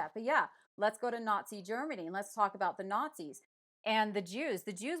you do that? But yeah, let's go to Nazi Germany and let's talk about the Nazis and the Jews.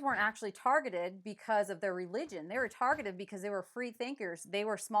 The Jews weren't actually targeted because of their religion; they were targeted because they were free thinkers. They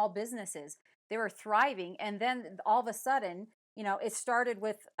were small businesses, they were thriving, and then all of a sudden, it started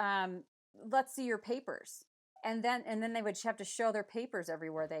with let's see your papers, and then they would have to show their papers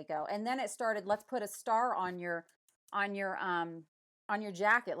everywhere they go, and then it started, let's put a star on your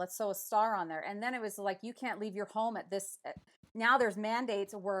jacket, let's sew a star on there, and then it was like, you can't leave your home now there's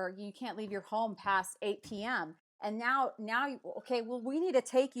mandates where you can't leave your home past 8 p.m. And now okay, well, we need to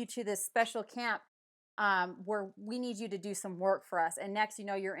take you to this special camp where we need you to do some work for us. And next,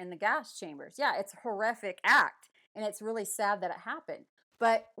 you're in the gas chambers. Yeah, it's a horrific act, and it's really sad that it happened.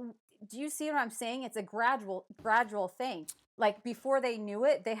 But do you see what I'm saying? It's a gradual thing. Like, before they knew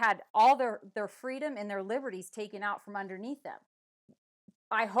it, they had all their freedom and their liberties taken out from underneath them.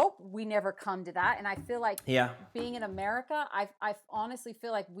 I hope we never come to that. And I feel like, yeah. being in America, I honestly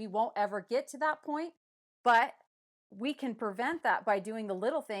feel like we won't ever get to that point. But we can prevent that by doing the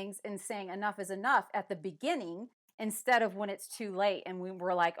little things and saying enough is enough at the beginning, instead of when it's too late and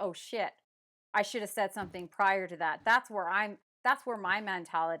we're like, oh shit, I should have said something prior to that. That's where my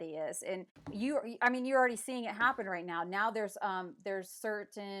mentality is. And I mean, you're already seeing it happen right now. Now there's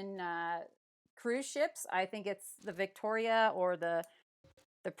certain cruise ships. I think it's the Victoria or the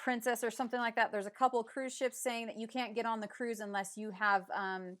Princess or something like that. There's a couple of cruise ships saying that you can't get on the cruise unless you have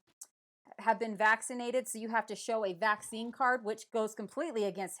been vaccinated. So you have to show a vaccine card, which goes completely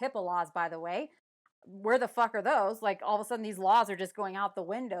against HIPAA laws, by the way. Where the fuck are those? Like, all of a sudden these laws are just going out the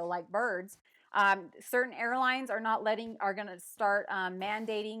window like birds. Certain airlines are going to start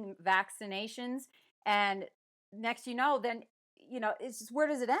mandating vaccinations, and next, then it's just, where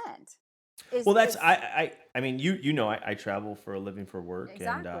does it end? Well, that's I mean, I travel for a living for work, and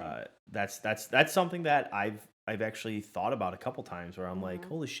Exactly. that's something that I've actually thought about a couple times, where I'm like, Mm-hmm.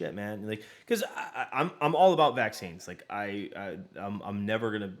 holy shit, man, like, because I'm all about vaccines. Like, I'm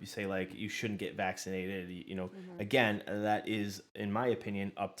never gonna say like you shouldn't get vaccinated. Mm-hmm. Again, that is, in my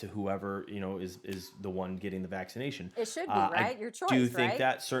opinion, up to whoever is the one getting the vaccination. It should be, I right? Your do choice, think right?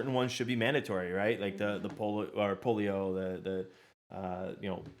 that certain ones should be mandatory, right? Like the Mm-hmm. polio, the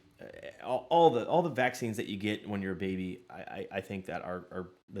all the vaccines that you get when you're a baby, I think that are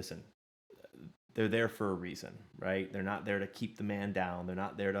listen, they're there for a reason, right? They're not there to keep the man down. They're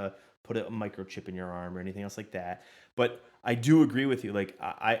not there to put a microchip in your arm or anything else like that. But I do agree with you. Like,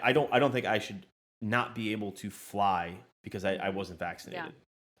 I don't think I should not be able to fly because I Mm-hmm. wasn't Yeah. vaccinated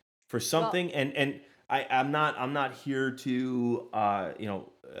for Well, something. And I'm not here to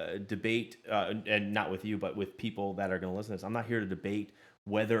debate, and not with you, but with people that are going to listen to this. I'm not here to debate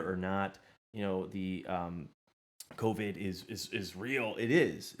whether or not the COVID is real. It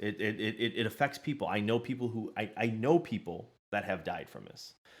is. It affects people. I know people that have died from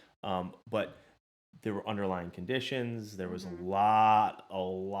this. But there were underlying conditions. There was mm-hmm. a lot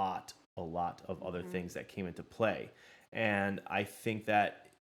of other Mm-hmm. things that came into play, and I think that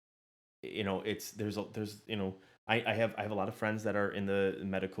it's there's I have a lot of friends that are in the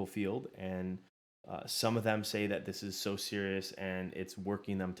medical field, and some of them say that this is so serious and it's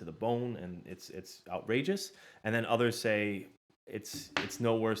working them to the bone, and it's outrageous. And then others say it's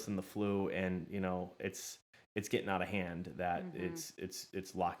no worse than the flu, and it's getting out of hand, that Mm-hmm.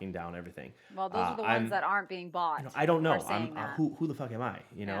 it's locking down everything. Well, those are the ones I'm that aren't being bought, I don't are know. I'm saying that. who the fuck am I?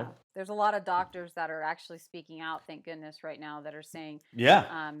 Yeah. There's a lot of doctors that are actually speaking out, thank goodness, right now, that are saying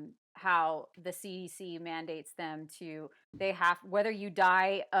Yeah. how the CDC mandates them to, they have, whether you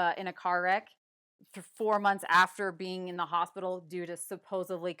die in a car wreck, 4 months after being in the hospital due to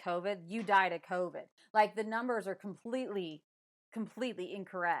supposedly COVID, you died of COVID. Like the numbers are completely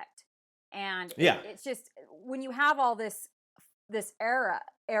incorrect. And Yeah. it's just when you have all this error,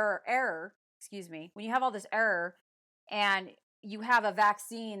 excuse me, when you have all this error and you have a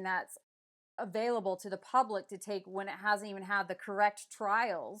vaccine that's available to the public to take when it hasn't even had the correct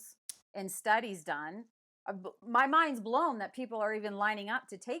trials and studies done, my mind's blown that people are even lining up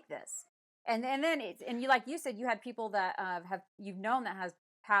to take this. And then it's, and you, like you said, you had people that you've known that has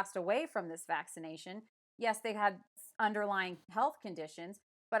passed away from this vaccination. Yes, they had underlying health conditions,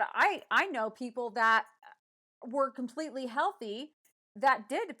 but I know people that were completely healthy that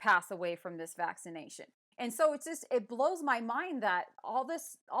did pass away from this vaccination. And so it's just, it blows my mind that all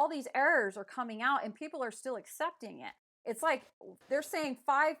these errors are coming out and people are still accepting it. It's like they're saying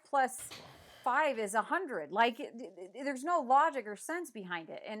 5 plus 5 is 100. Like there's no logic or sense behind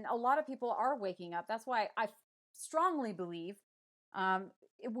it. And a lot of people are waking up. That's why I strongly believe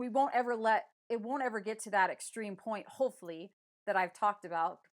we won't ever it won't ever get to that extreme point, hopefully, that I've talked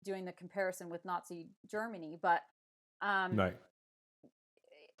about doing the comparison with Nazi Germany. But Right.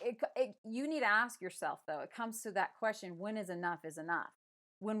 you need to ask yourself, though, it comes to that question, when is enough?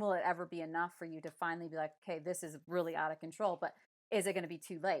 When will it ever be enough for you to finally be like, okay, this is really out of control, but is it going to be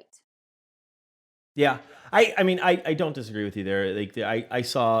too late? Yeah, I mean, I don't disagree with you there. Like, I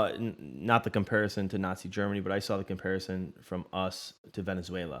saw not the comparison to Nazi Germany, but I saw the comparison from us to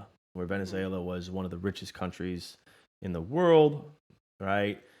Venezuela, where Venezuela was one of the richest countries in the world,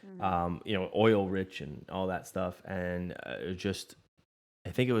 right? Oil rich and all that stuff, and just,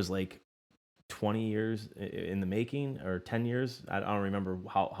 I think it was like 20 years in the making, or 10 years. I don't remember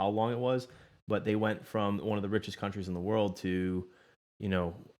how long it was, but they went from one of the richest countries in the world to, you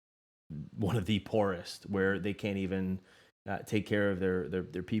know, one of the poorest, where they can't even take care of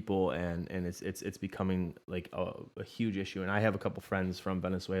their people, and it's becoming like a huge issue. And I have a couple friends from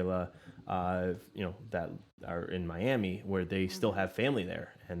Venezuela, that are in Miami, where they still have family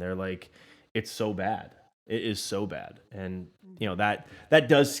there, and they're like, it's so bad. It is so bad, and that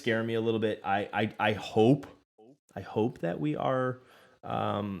does scare me a little bit. I hope that we are.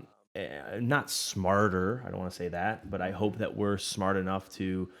 Not smarter, I don't want to say that, but I hope that we're smart enough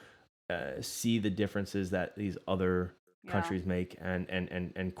to see the differences that these other countries make,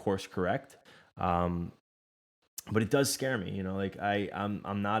 and course correct. But it does scare me, like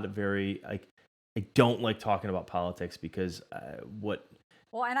I'm not a very, like, I don't like talking about politics, because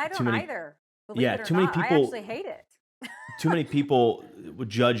well, and I don't either. Believe it or too many not, I people actually hate it. too many people would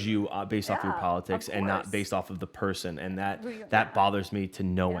judge you based off your Yeah, politics, of and not course. based off of the person, and that Yeah. bothers me to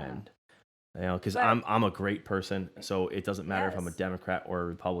no Yeah. end. Because But- I'm a great person, so it doesn't matter if I'm a Yes. Democrat or a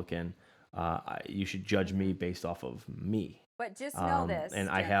Republican. You should judge me based off of me. But just know this, And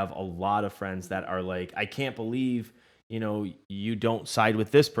I Jen. have a lot of friends that are like, I can't believe, you don't side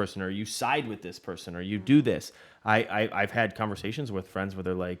with this person, or you side with this person, or you do this. I've had conversations with friends where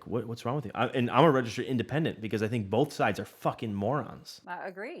they're like, what's wrong with you? And I'm a registered independent, because I think both sides are fucking morons.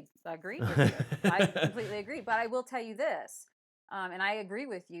 Agreed with you. I completely agree. But I will tell you this, and I agree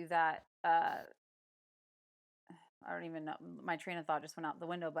with you that I don't even know, my train of thought just went out the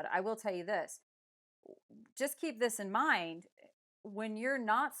window. But I will tell you this: just keep this in mind. When you're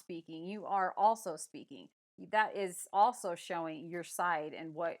not speaking, you are also speaking. That is also showing your side,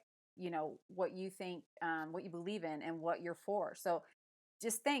 and what you think, what you believe in, and what you're for. So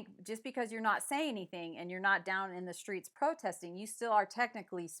just think, just because you're not saying anything and you're not down in the streets protesting, you still are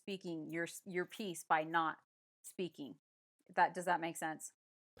technically speaking your piece by not speaking. Does that make sense?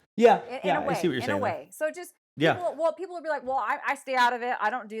 Yeah, In a way, I see what you're saying. In a way. So just people will be like, well, I stay out of it. I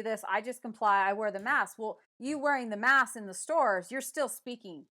don't do this. I just comply. I wear the mask. Well, you wearing the mask in the stores, you're still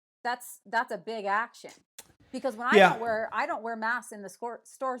speaking. That's a big action. Because when I don't wear masks in the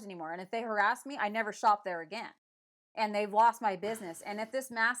stores anymore. And if they harass me, I never shop there again. And they've lost my business. And if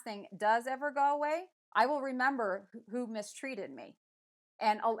this mask thing does ever go away, I will remember who mistreated me.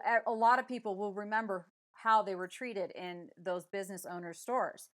 And a lot of people will remember how they were treated in those business owners'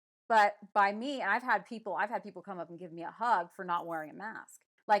 stores. But by me, I've had people come up and give me a hug for not wearing a mask.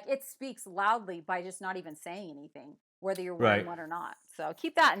 Like, it speaks loudly by just not even saying anything, whether you're wearing one or not. So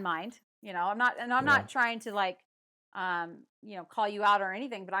keep that in mind. I'm not trying to, like, call you out or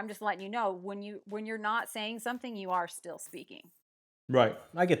anything, but I'm just letting you know, when you're not saying something, you are still speaking. Right.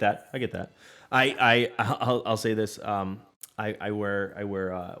 I get that. I'll say this. I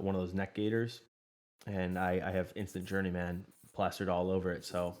wear one of those neck gaiters, and I have Instant Journeyman plastered all over it.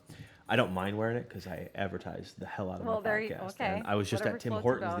 So I don't mind wearing it, because I advertise the hell out of my podcast. Okay. And I was just at Tim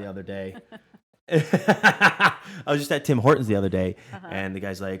Hortons the other day, I was just at Tim Hortons the other day, and the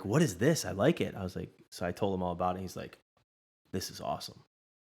guy's like, "What is this? I like it." I was like, so I told him all about it. He's like, "This is awesome."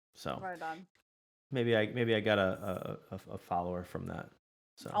 So Right on. maybe I got a follower from that.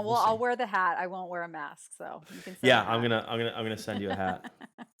 So Well, I'll wear the hat. I won't wear a mask, so you can. Yeah, I'm gonna send you a hat.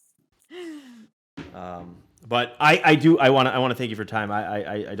 But I want to thank you for time.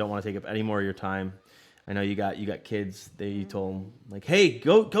 I don't want to take up any more of your time. I know you got kids. You told them like, hey,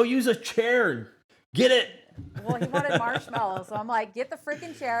 go use a chair, get it. Well, he wanted marshmallows, so I'm like, get the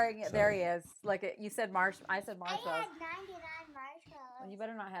freaking chair. There he is. Like you said, I said marshmallows. I had 99 marshmallows. Well, you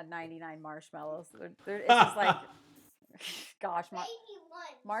better not have 99 marshmallows. It's just like, gosh,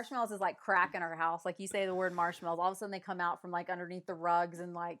 marshmallows is like crack in our house. Like you say the word marshmallows, all of a sudden they come out from like underneath the rugs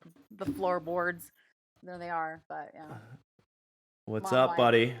and like the floorboards. There they are. But yeah. What's up,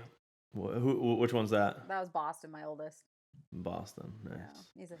 buddy? Which one's that? That was Boston, my oldest. Boston, nice.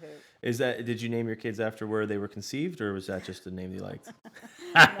 Yeah, he's a hoot. Did you name your kids after where they were conceived, or was that just a name you liked?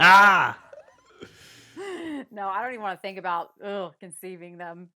 No, I don't even want to think about conceiving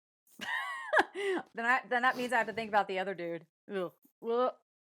them. then that means I have to think about the other dude. Ugh.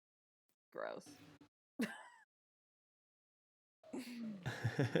 Gross.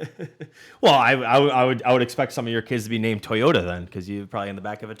 Well, I would expect some of your kids to be named Toyota then, because you're probably in the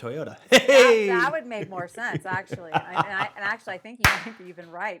back of a Toyota. Hey! That would make more sense, actually. And actually, I think you might be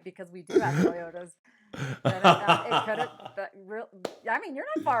even right, because we do have Toyotas. It could have. I mean, you're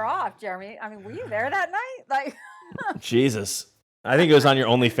not far off, Jeremy. I mean, were you there that night? Like, Jesus, I think it was on your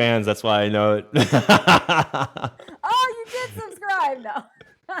OnlyFans. That's why I know it. Oh, you did subscribe, no.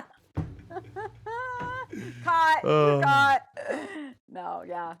 Caught. No,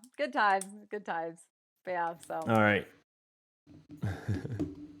 yeah. Good times. But yeah, so. All right.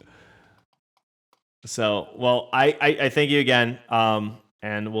 So, well, I thank you again.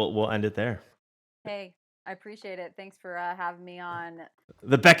 And we'll end it there. Hey, I appreciate it. Thanks for having me on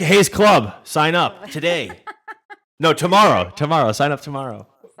the Becka Hays Club. Sign up today. No, tomorrow. Sign up tomorrow.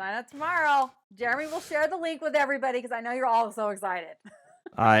 Jeremy will share the link with everybody, because I know you're all so excited.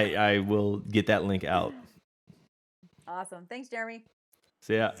 I will get that link out. Awesome. Thanks, Jeremy.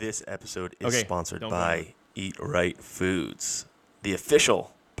 See ya. This episode is sponsored by Eat Right Foods, the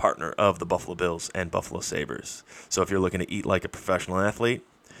official partner of the Buffalo Bills and Buffalo Sabres. So if you're looking to eat like a professional athlete,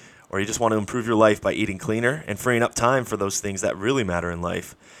 or you just want to improve your life by eating cleaner and freeing up time for those things that really matter in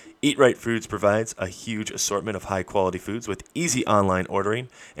life, Eat Right Foods provides a huge assortment of high-quality foods with easy online ordering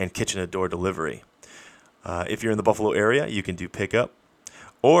and kitchen-to-door delivery. If you're in the Buffalo area, you can do pickup.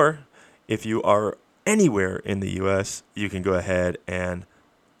 Or if you are anywhere in the U.S., you can go ahead and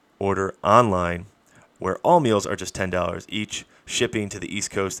order online, where all meals are just $10 each. Shipping to the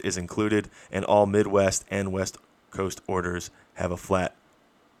East Coast is included, and all Midwest and West Coast orders have a flat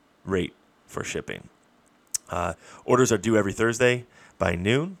rate for shipping. Orders are due every Thursday by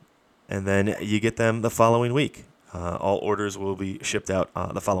noon, and then you get them the following week. All orders will be shipped out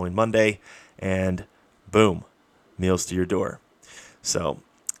the following Monday, and boom, meals to your door. So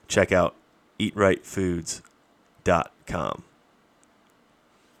check out eatrightfoods.com.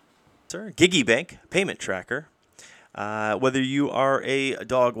 Giggy Bank payment tracker. Whether you are a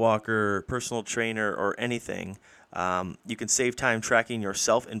dog walker, personal trainer, or anything, you can save time tracking your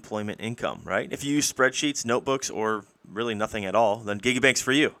self-employment income, right? If you use spreadsheets, notebooks, or really nothing at all, then Giggy Bank's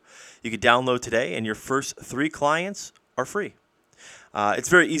for you. You can download today, and your first 3 clients are free. It's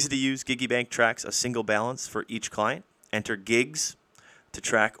very easy to use. Giggy Bank tracks a single balance for each client. Enter gigs to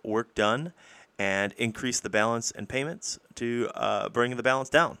track work done and increase the balance and payments to bring the balance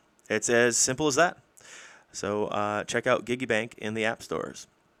down. It's as simple as that. So check out Giggy Bank in the app stores.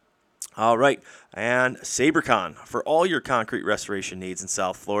 All right, and SaberCon. For all your concrete restoration needs in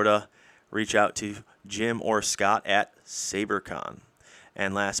South Florida, reach out to Jim or Scott at SaberCon.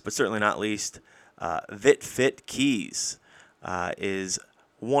 And last but certainly not least, VitFit Keys is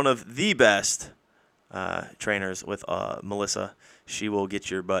one of the best trainers with Melissa. She will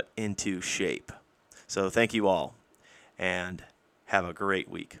get your butt into shape. So thank you all, and have a great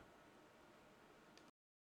week.